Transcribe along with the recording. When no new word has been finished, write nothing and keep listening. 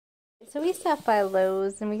So we stopped by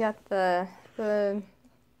Lowe's and we got the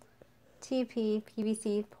TP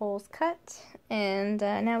PVC poles cut, and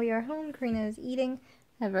now we are home. Karina is eating.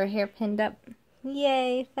 Have her hair pinned up.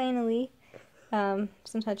 Yay! Finally.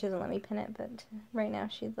 Sometimes she doesn't let me pin it, but right now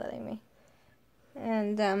she's letting me.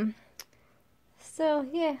 And so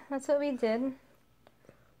yeah, that's what we did.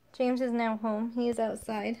 James is now home. He is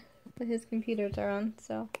outside, but his computers are on,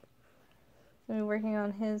 so he's going to be working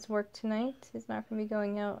on his work tonight. He's not going to be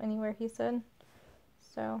going out anywhere, he said.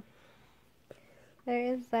 So there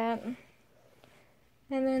is that.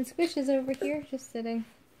 And then Squish is over here, just sitting.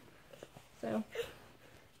 So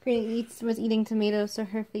Karina was eating tomatoes, so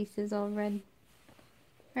her face is all red.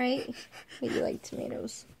 Right? But you like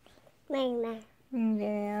tomatoes.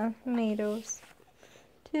 Yeah, tomatoes.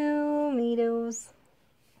 Tomatoes.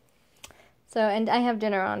 So, and I have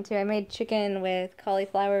dinner on too. I made chicken with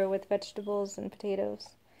cauliflower with vegetables and potatoes.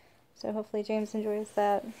 So hopefully James enjoys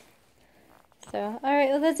that. So, alright,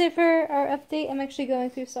 well that's it for our update. I'm actually going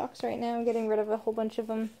through socks right now and getting rid of a whole bunch of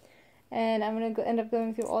them. And I'm going to end up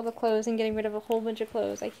going through all the clothes and getting rid of a whole bunch of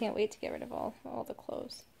clothes. I can't wait to get rid of all the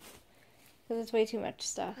clothes. Because it's way too much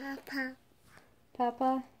stuff. Papa.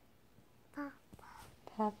 Papa? Papa.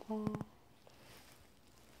 Papa.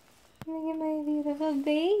 Look at my beautiful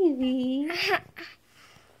baby.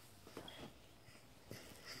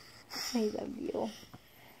 I love you.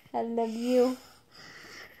 I love you.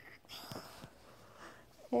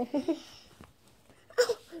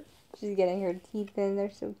 She's getting her teeth in. They're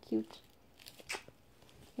so cute.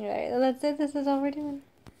 Alright, well that's it. This is all we're doing.